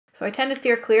So I tend to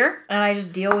steer clear and I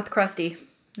just deal with crusty,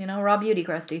 you know, raw beauty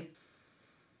crusty.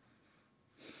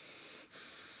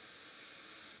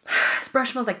 This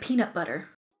brush smells like peanut butter.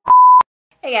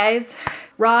 Hey guys,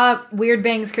 raw weird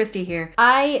bangs Kristi here.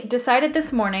 I decided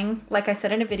this morning, like I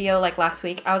said in a video like last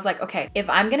week, I was like, okay, if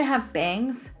I'm gonna have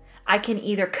bangs, I can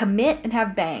either commit and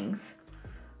have bangs,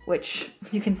 which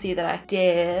you can see that I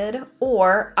did,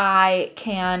 or I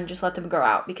can just let them grow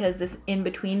out because this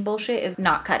in-between bullshit is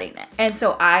not cutting it. And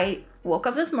so I woke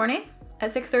up this morning at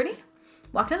 6:30,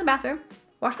 walked in the bathroom,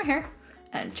 washed my hair,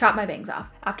 and chopped my bangs off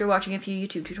after watching a few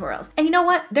YouTube tutorials. And you know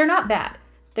what? They're not bad.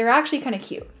 They're actually kind of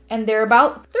cute. And they're a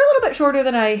little bit shorter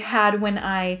than I had when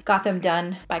I got them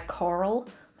done by Carl,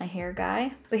 my hair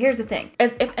guy. But here's the thing,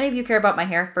 as if any of you care about my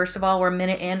hair, first of all, we're a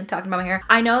minute in talking about my hair.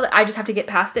 I know that I just have to get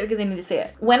past it because I need to say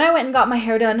it. When I went and got my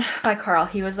hair done by Carl,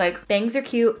 he was like, bangs are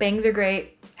cute, bangs are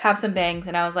great, have some bangs.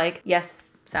 And I was like, yes,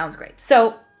 sounds great.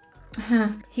 So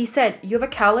he said, you have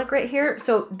a cowlick right here,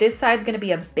 so this side's gonna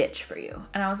be a bitch for you.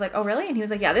 And I was like, oh really? And he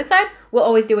was like, yeah, this side will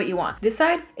always do what you want. This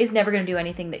side is never gonna do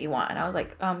anything that you want. And I was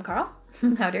like, Carl,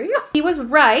 how dare you? He was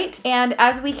right. And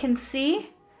as we can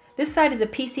see, this side is a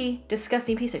piecey,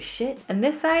 disgusting piece of shit. And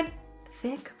this side,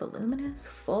 thick, voluminous,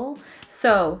 full.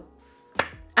 So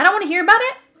I don't wanna hear about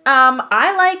it.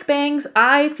 I like bangs.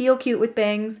 I feel cute with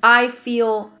bangs. I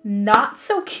feel not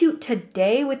so cute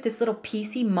today with this little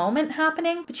piecey moment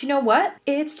happening. But you know what?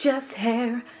 It's just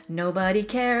hair. Nobody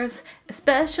cares,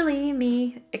 especially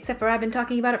me, except for I've been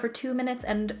talking about it for 2 minutes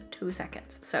and 2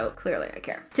 seconds. So clearly I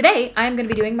care. Today, I'm gonna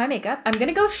be doing my makeup. I'm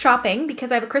gonna go shopping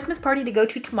because I have a Christmas party to go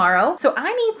to tomorrow. So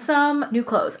I need some new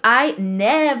clothes. I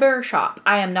never shop.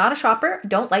 I am not a shopper.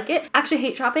 Don't like it. Actually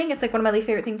hate shopping. It's like one of my least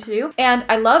favorite things to do. And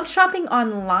I loved shopping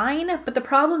online, but the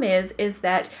problem is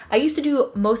that I used to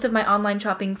do most of my online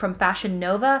shopping from Fashion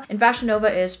Nova, and Fashion Nova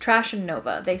is trash and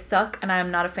Nova. They suck and I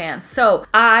am not a fan. So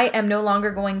I am no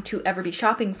longer going to ever be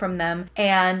shopping from them,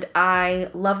 and I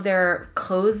love their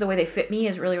clothes. The way they fit me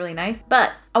is really, really nice.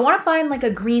 But I want to find like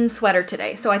a green sweater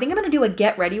today. So I think I'm going to do a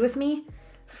get ready with me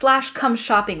 / come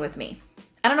shopping with me.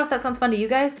 I don't know if that sounds fun to you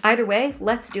guys. Either way,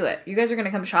 let's do it. You guys are gonna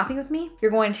come shopping with me.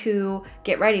 You're going to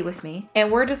get ready with me,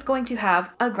 and we're just going to have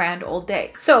a grand old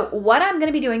day. So what I'm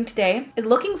gonna be doing today is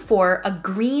looking for a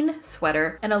green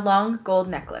sweater and a long gold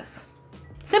necklace.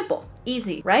 Simple,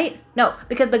 easy, right? No,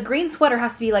 because the green sweater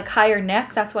has to be like higher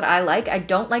neck. That's what I like. I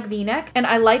don't like V-neck, and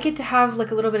I like it to have like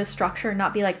a little bit of structure and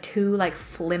not be like too like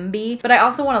flimby. But I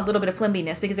also want a little bit of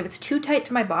flimbiness because if it's too tight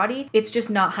to my body, it's just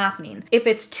not happening. If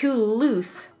it's too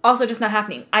loose, also just not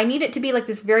happening. I need it to be like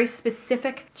this very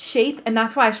specific shape, and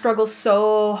that's why I struggle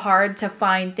so hard to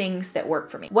find things that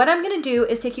work for me. What I'm gonna do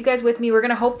is take you guys with me. We're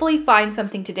gonna hopefully find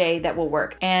something today that will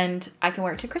work, and I can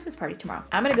wear it to a Christmas party tomorrow.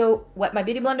 I'm gonna go wet my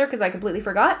beauty blender because I completely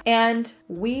forgot, and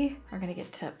we are gonna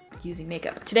get to using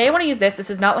makeup. Today I wanna use this.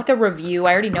 This is not like a review.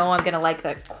 I already know I'm gonna like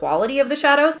the quality of the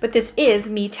shadows, but this is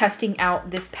me testing out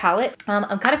this palette.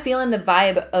 I'm kind of feeling the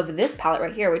vibe of this palette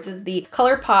right here, which is the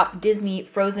ColourPop Disney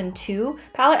Frozen 2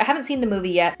 palette. I haven't seen the movie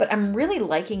yet, but I'm really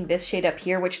liking this shade up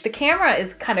here, which the camera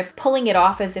is kind of pulling it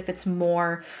off as if it's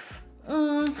more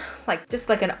like just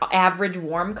like an average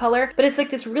warm color, but it's like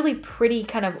this really pretty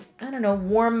kind of, I don't know,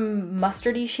 warm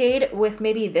mustardy shade with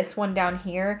maybe this one down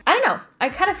here. I don't know. I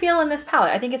kind of feel in this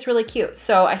palette. I think it's really cute.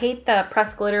 So I hate the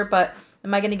pressed glitter, but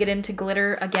am I gonna get into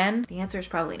glitter again? The answer is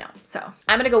probably no. So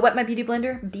I'm gonna go wet my beauty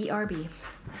blender, BRB.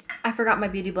 I forgot my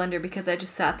beauty blender because I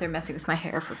just sat there messing with my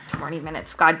hair for 20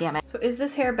 minutes. God damn it. So is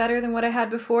this hair better than what I had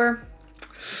before?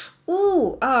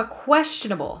 Ooh,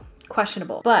 questionable.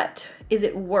 Questionable. But is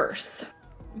it worse?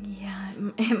 Yeah,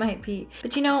 it might be.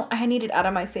 But you know, I need it out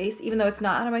of my face, even though it's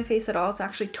not out of my face at all. It's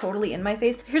actually totally in my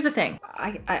face. Here's the thing.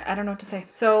 I don't know what to say.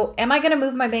 So am I gonna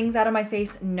move my bangs out of my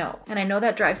face? No. And I know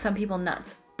that drives some people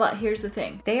nuts. But here's the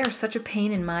thing. They are such a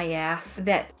pain in my ass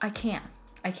that I can't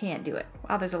do it.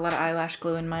 Wow, there's a lot of eyelash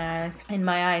glue in my eyes. In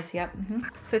my eyes, yep.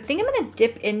 So I think I'm gonna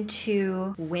dip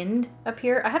into Wind up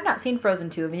here. I have not seen Frozen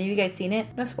 2. Have any of you guys seen it?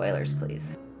 No spoilers,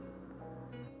 please.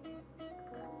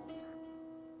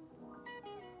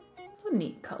 It's a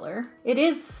neat color. It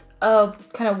is a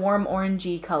kind of warm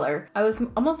orangey color. I was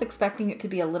almost expecting it to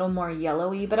be a little more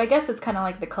yellowy, but I guess it's kind of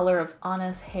like the color of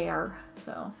Anna's hair,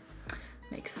 so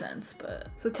makes sense. But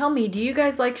so tell me, do you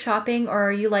guys like shopping, or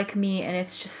are you like me and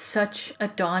it's just such a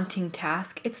daunting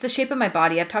task? It's the shape of my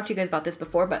body. I've talked to you guys about this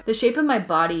before, but the shape of my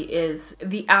body is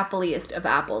the appliest of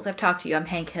apples. I've talked to you, I'm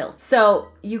Hank Hill. So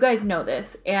you guys know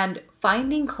this, and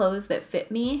finding clothes that fit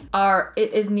me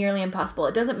it is nearly impossible.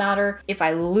 It doesn't matter if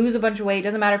I lose a bunch of weight, it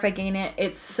doesn't matter if I gain it.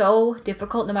 It's so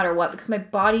difficult no matter what, because my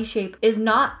body shape is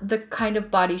not the kind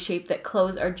of body shape that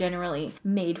clothes are generally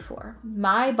made for.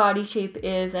 My body shape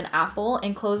is an apple,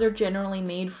 and clothes are generally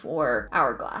made for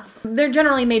hourglass. They're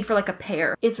generally made for like a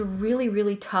pear. It's really,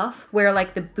 really tough where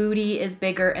like the booty is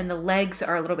bigger and the legs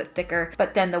are a little bit thicker,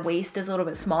 but then the waist is a little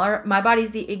bit smaller. My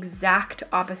body's the exact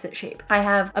opposite shape. I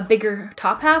have a bigger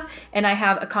top half and I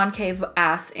have a concave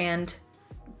ass and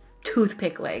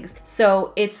toothpick legs.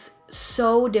 So it's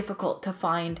so difficult to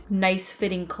find nice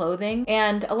fitting clothing,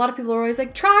 and a lot of people are always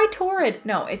like, try Torrid.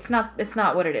 No, it's not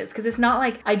what it is, because it's not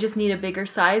like I just need a bigger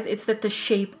size, it's that the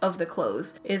shape of the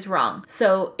clothes is wrong.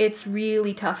 So it's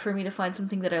really tough for me to find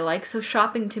something that I like. So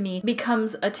shopping to me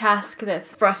becomes a task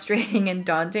that's frustrating and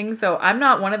daunting. So I'm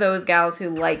not one of those gals who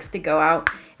likes to go out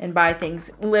and buy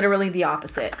things. Literally the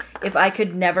opposite. If I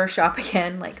could never shop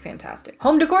again, like fantastic.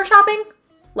 Home decor shopping,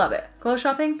 love it. Clothes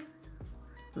shopping,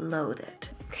 loathe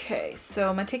it. Okay, so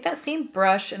I'm gonna take that same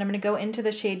brush and I'm gonna go into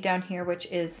the shade down here, which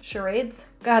is Charades.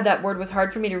 God, that word was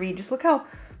hard for me to read. Just look how,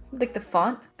 like the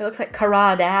font, it looks like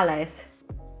Caradalis.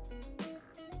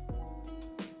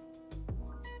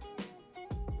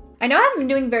 I know I haven't been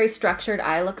doing very structured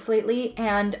eye looks lately,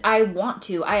 and I want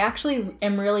to. I actually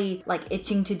am really like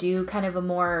itching to do kind of a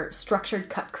more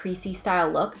structured cut creasy style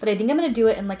look, but I think I'm gonna do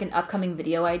it in like an upcoming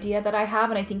video idea that I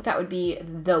have, and I think that would be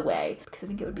the way, because I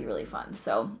think it would be really fun.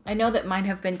 So I know that mine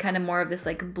have been kind of more of this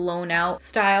like blown out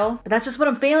style, but that's just what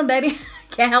I'm feeling, baby.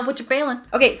 Can't help what you're feeling.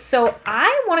 Okay, so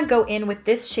I wanna go in with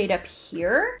this shade up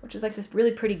here, which is like this really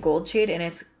pretty gold shade, and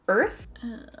it's Earth.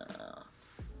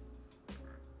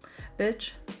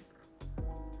 Bitch.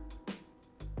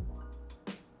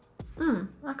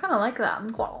 I kind of like that.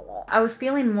 I was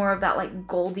feeling more of that like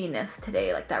goldiness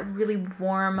today, like that really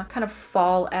warm kind of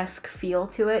fall-esque feel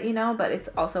to it, you know, but it's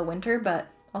also winter, but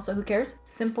also who cares?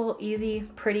 Simple, easy,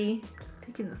 pretty. Just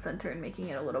taking the center and making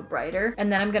it a little brighter.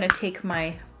 And then I'm gonna take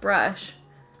my brush,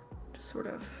 just sort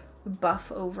of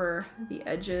buff over the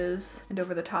edges and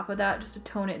over the top of that, just to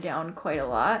tone it down quite a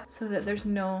lot so that there's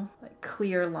no like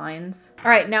clear lines.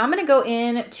 All right, now I'm gonna go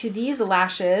in to these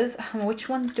lashes. Which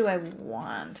ones do I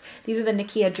want? These are the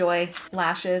Nikkia Joy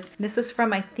Lashes. This was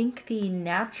from, I think, the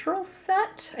Natural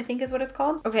set, I think is what it's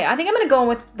called. Okay, I think I'm gonna go in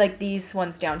with like these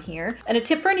ones down here. And a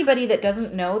tip for anybody that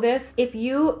doesn't know this, if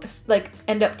you like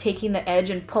end up taking the edge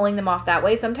and pulling them off that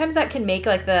way, sometimes that can make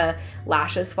like the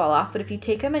lashes fall off. But if you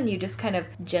take them and you just kind of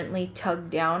gently tug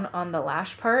down on the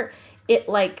lash part, it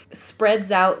like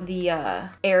spreads out the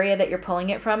area that you're pulling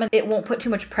it from, and it won't put too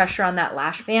much pressure on that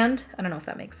lash band. I don't know if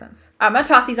that makes sense. I'm gonna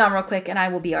toss these on real quick and I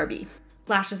will BRB.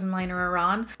 Lashes and liner are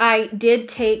on. I did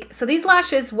take, so these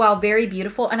lashes, while very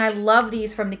beautiful, and I love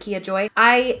these from Nikkia Joy,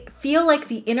 I feel like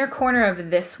the inner corner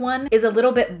of this one is a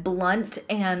little bit blunt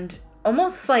and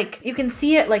almost like, you can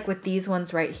see it like with these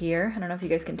ones right here. I don't know if you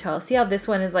guys can tell. See how this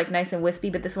one is like nice and wispy,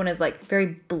 but this one is like very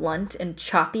blunt and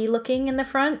choppy looking in the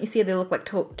front. You see they look like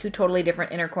two totally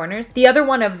different inner corners. The other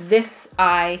one of this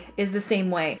eye is the same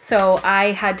way. So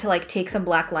I had to like take some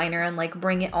black liner and like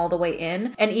bring it all the way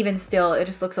in, and even still it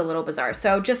just looks a little bizarre.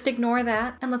 So just ignore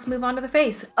that and let's move on to the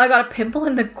face. I got a pimple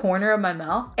in the corner of my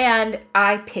mouth and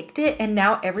I picked it, and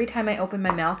now every time I open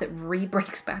my mouth it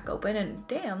re-breaks back open, and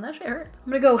damn, that shit hurts.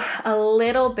 I'm gonna go a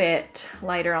little bit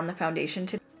lighter on the foundation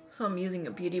today. So I'm using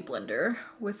a beauty blender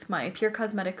with my Pure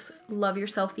Cosmetics Love Your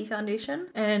Selfie foundation.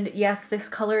 And yes, this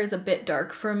color is a bit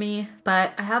dark for me,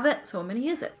 but I have it, so I'm gonna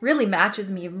use it. Really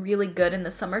matches me really good in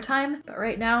the summertime, but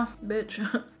right now,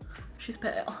 bitch, she's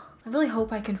pale. I really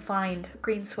hope I can find a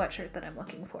green sweatshirt that I'm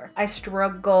looking for. I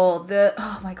struggle.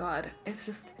 Oh my God, it's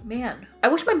just, man. I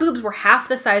wish my boobs were half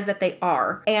the size that they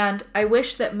are, and I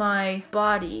wish that my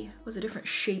body was a different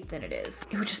shape than it is.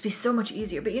 It would just be so much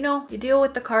easier. But you know, you deal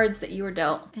with the cards that you were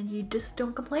dealt, and you just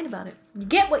don't complain about it. You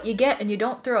get what you get, and you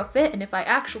don't throw a fit, and if I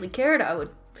actually cared, I would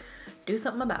do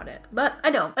something about it. But I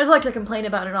don't. I just like to complain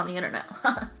about it on the internet.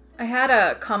 I had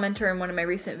a commenter in one of my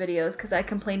recent videos because I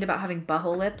complained about having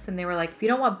butthole lips, and they were like, if you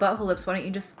don't want butthole lips, why don't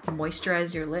you just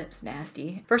moisturize your lips?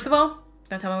 Nasty. First of all,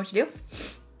 don't tell me what you do,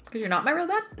 because you're not my real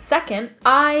dad. Second,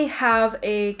 I have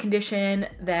a condition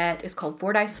that is called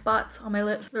Ford eye spots on my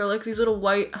lips. They're like these little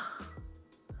white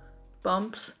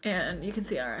bumps, and you can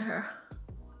see it right here.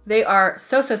 They are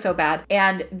so bad,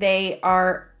 and they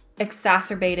are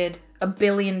exacerbated a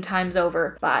billion times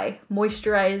over by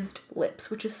moisturized lips,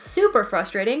 which is super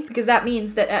frustrating because that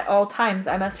means that at all times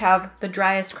I must have the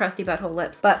driest, crusty butthole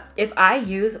lips. But if I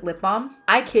use lip balm,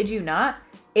 I kid you not,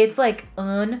 It's like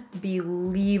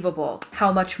unbelievable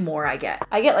how much more I get.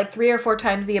 I get like 3 or 4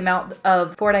 times the amount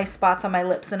of Forward Eye spots on my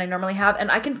lips than I normally have, and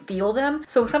I can feel them.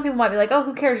 So some people might be like, oh,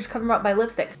 who cares, just cover them up by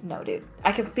lipstick. No, dude,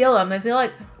 I can feel them. They feel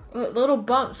like little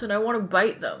bumps and I want to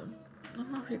bite them. I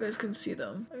don't know if you guys can see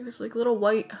them. It's like little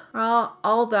white,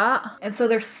 all that. And so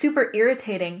they're super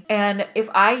irritating. And if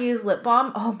I use lip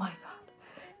balm, oh my God,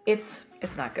 it's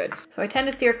not good. So I tend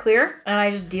to steer clear and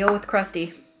I just deal with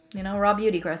crusty, you know, raw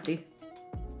beauty crusty.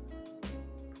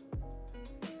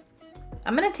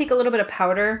 I'm gonna take a little bit of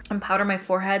powder and powder my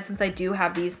forehead since I do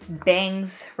have these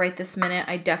bangs right this minute.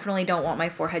 I definitely don't want my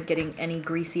forehead getting any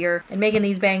greasier and making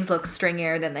these bangs look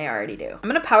stringier than they already do. I'm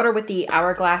gonna powder with the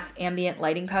Hourglass ambient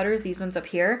lighting powders, these ones up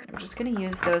here. I'm just gonna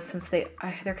use those since they're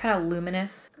kind of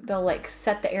luminous. They'll like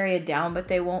set the area down, but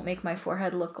they won't make my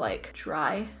forehead look like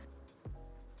dry.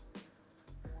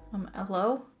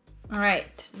 Hello? All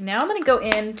right, now I'm gonna go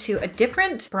into a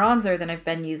different bronzer than I've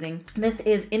been using. This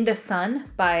is Inda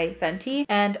Sun by Fenty,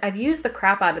 and I've used the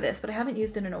crap out of this, but I haven't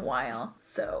used it in a while.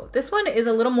 So this one is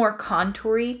a little more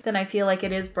contoury than I feel like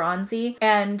it is bronzy,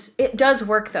 and it does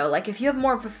work though. Like if you have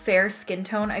more of a fair skin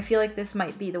tone, I feel like this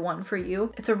might be the one for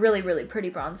you. It's a really, really pretty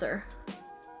bronzer.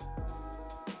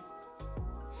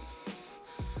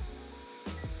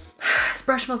 This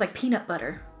brush smells like peanut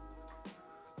butter.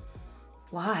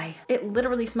 Why? It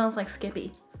literally smells like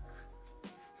Skippy.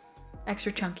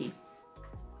 Extra chunky.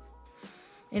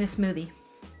 In a smoothie.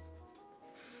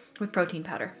 With protein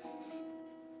powder.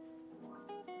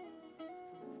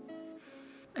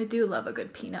 I do love a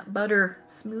good peanut butter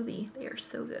smoothie. They are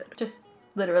so good. Just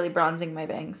literally bronzing my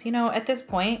bangs. You know, at this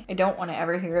point, I don't want to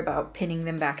ever hear about pinning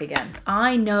them back again.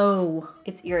 I know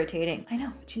it's irritating. I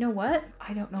know, but you know what?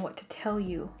 I don't know what to tell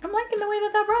you. I'm liking the way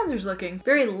that that bronzer's looking.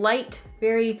 Very light,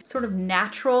 very sort of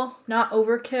natural, not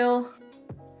overkill.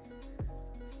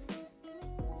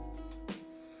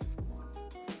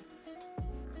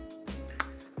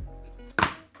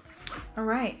 All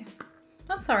right.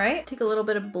 That's all right. Take a little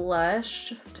bit of blush,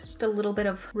 just a little bit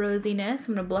of rosiness.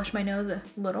 I'm gonna blush my nose a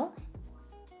little.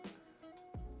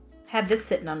 Had this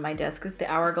sitting on my desk. This is the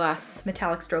Hourglass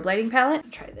metallic strobe lighting palette.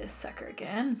 Try this sucker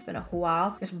again. It's been a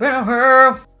while. It's been a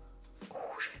while.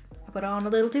 Oh shit, I put on a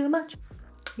little too much.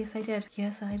 Yes, I did.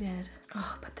 Yes, I did.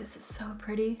 Oh, but this is so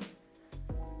pretty.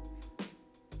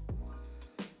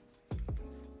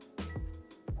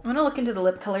 I'm gonna look into the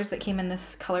lip colors that came in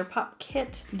this ColourPop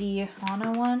kit. The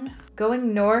Anna one.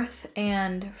 Going North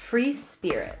and Free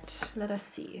Spirit. Let us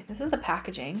see. This is the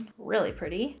packaging. Really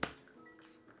pretty.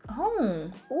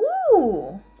 Oh,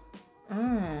 ooh.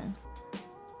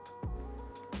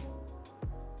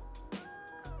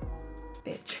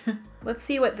 Bitch. Let's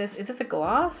see what this, is this a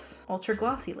gloss? Ultra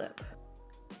glossy lip.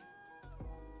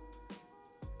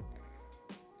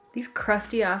 These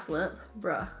crusty ass lips,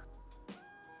 bruh.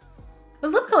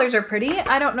 Those lip colors are pretty.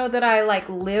 I don't know that I like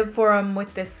live for them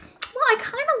with this. Well, I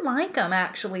kind of like them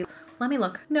actually. Let me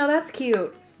look. No, that's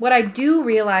cute. What I do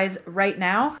realize right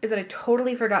now is that I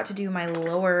totally forgot to do my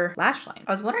lower lash line.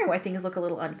 I was wondering why things look a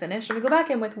little unfinished. I'm gonna go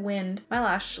back in with Wind. My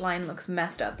lash line looks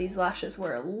messed up. These lashes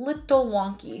were a little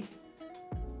wonky.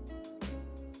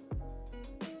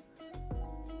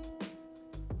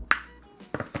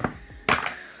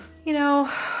 You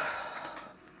know,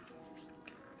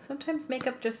 sometimes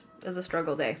makeup just is a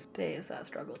struggle day. Today is that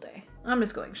struggle day. I'm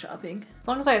just going shopping. As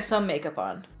long as I have some makeup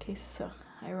on. In case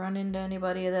I run into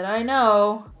anybody that I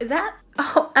know. Is that,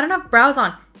 oh, I don't have brows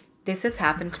on. This has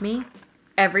happened to me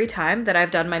every time that I've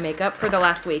done my makeup for the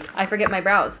last week. I forget my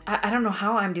brows. I don't know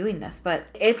how I'm doing this, but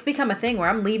it's become a thing where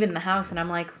I'm leaving the house and I'm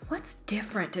like, what's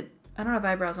different? I don't have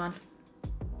eyebrows on.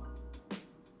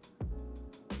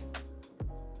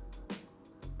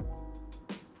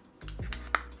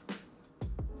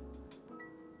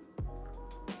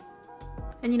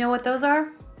 And you know what those are?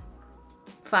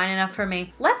 Fine enough for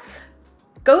me. Let's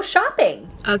go shopping.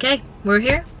 Okay, we're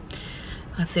here.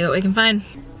 Let's see what we can find.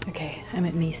 Okay, I'm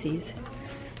at Macy's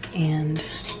and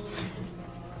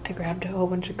I grabbed a whole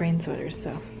bunch of green sweaters,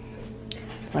 so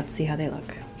let's see how they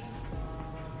look.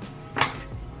 I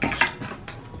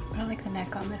don't like the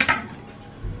neck on this one.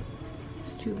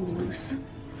 It's too loose.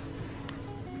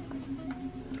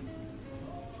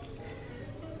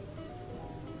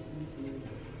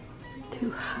 Too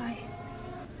high.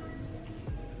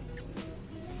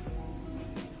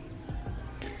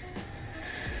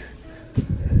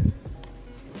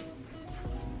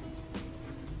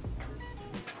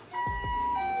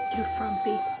 Too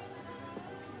frumpy.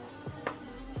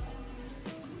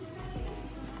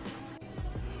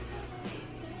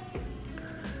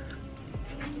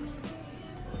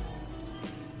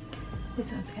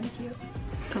 This one's kind of cute.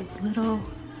 It's a little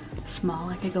small.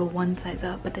 I could go one size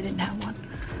up, but they didn't have one.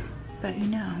 But you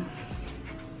know.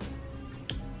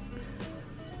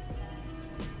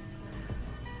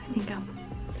 I think I'll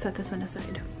set this one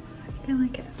aside. I think I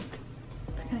like it.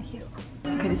 It's kind of cute.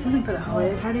 Okay, this isn't for the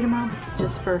holiday party tomorrow. This is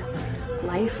just for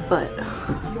life, but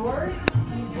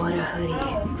what a hoodie.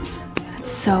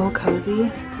 It's so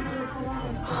cozy.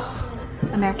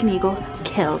 American Eagle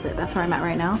kills it. That's where I'm at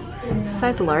right now.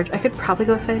 Size large. I could probably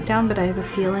go a size down, but I have a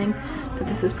feeling that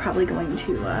this is probably going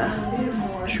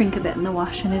to shrink a bit in the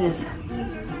wash, and it is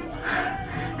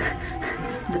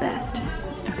the best.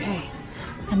 Okay,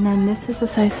 and then this is a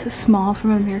size small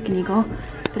from American Eagle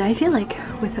that I feel like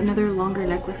with another longer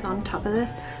necklace on top of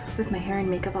this, with my hair and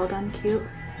makeup all done cute,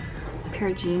 a pair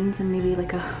of jeans and maybe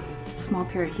like a small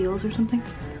pair of heels or something.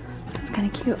 It's kind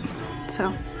of cute.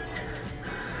 So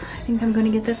I think I'm going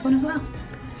to get this one as well.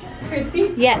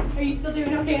 Kristi? Yes. Are you still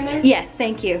doing okay in there? Yes,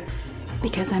 thank you.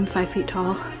 Because I'm 5 feet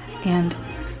tall and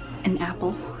an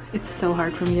apple, it's so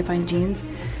hard for me to find jeans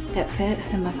that fit.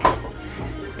 And look,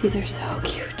 these are so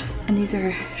cute. And these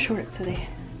are short, so they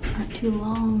aren't too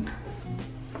long.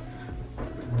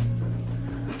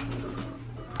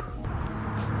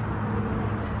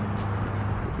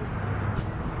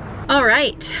 All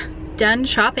right, done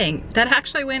shopping. That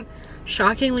actually went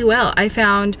shockingly well. I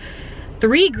found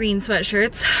 3 green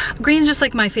sweatshirts. Green's just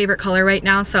like my favorite color right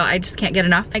now, so I just can't get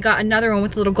enough. I got another one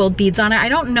with little gold beads on it. I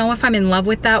don't know if I'm in love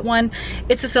with that one.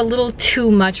 It's just a little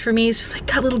too much for me. It's just like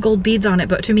got little gold beads on it,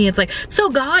 but to me it's like so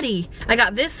gaudy. I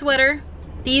got this sweater,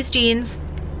 these jeans,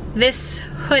 this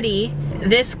hoodie,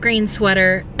 this green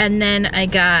sweater, and then I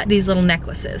got these little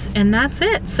necklaces, and that's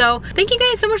it. So thank you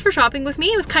guys so much for shopping with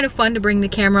me. It was kind of fun to bring the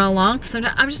camera along.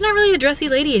 Sometimes I'm just not really a dressy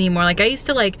lady anymore. Like I used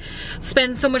to like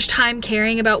spend so much time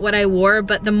caring about what I wore,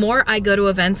 but the more I go to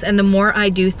events and the more I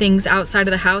do things outside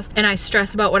of the house and I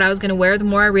stress about what I was gonna wear, the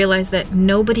more I realize that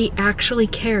nobody actually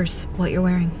cares what you're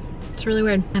wearing. It's really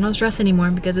weird. I don't dress anymore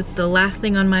because it's the last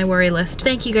thing on my worry list.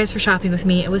 Thank you guys for shopping with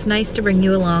me. It was nice to bring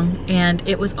you along, and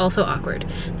it was also awkward.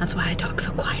 That's why I talk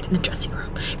so quiet in the dressing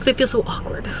room, because I feel so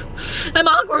awkward. I'm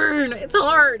awkward. It's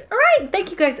hard. All right, thank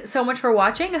you guys so much for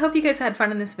watching. I hope you guys had fun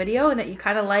in this video and that you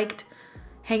kind of liked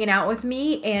hanging out with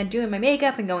me and doing my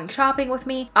makeup and going shopping with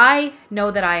me. I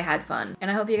know that I had fun, and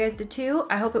I hope you guys did too.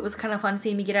 I hope it was kind of fun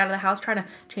seeing me get out of the house, trying to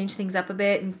change things up a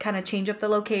bit and kind of change up the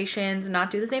locations and not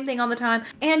do the same thing all the time.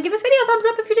 And give this video a thumbs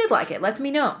up if you did like it. Let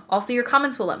me know. Also, your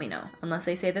comments will let me know. Unless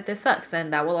they say that this sucks, then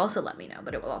that will also let me know,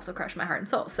 but it will also crush my heart and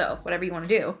soul. So whatever you want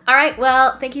to do. All right,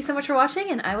 well, thank you so much for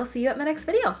watching, and I will see you at my next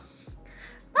video.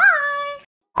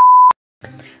 Bye!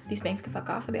 These bangs can fuck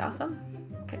off. It'd be awesome.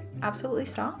 Okay, absolutely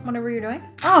stop whatever you're doing.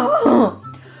 Oh!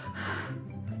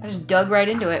 I just dug right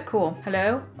into it. Cool.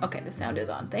 Hello? Okay, the sound is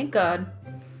on. Thank God.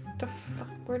 What the fuck?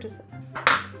 Where does it?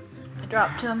 I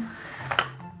dropped him.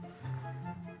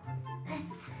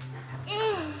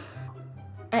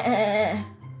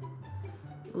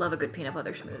 Love a good peanut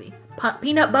butter smoothie.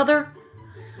 Peanut butter?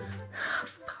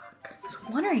 Fuck. I was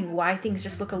wondering why things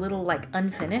just look a little like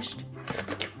unfinished.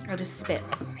 I'll just spit.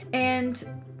 And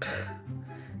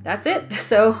that's it.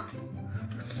 So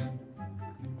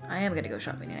I am gonna go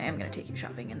shopping, and I am gonna take you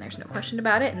shopping, and there's no question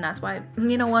about it. And that's why,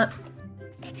 you know what?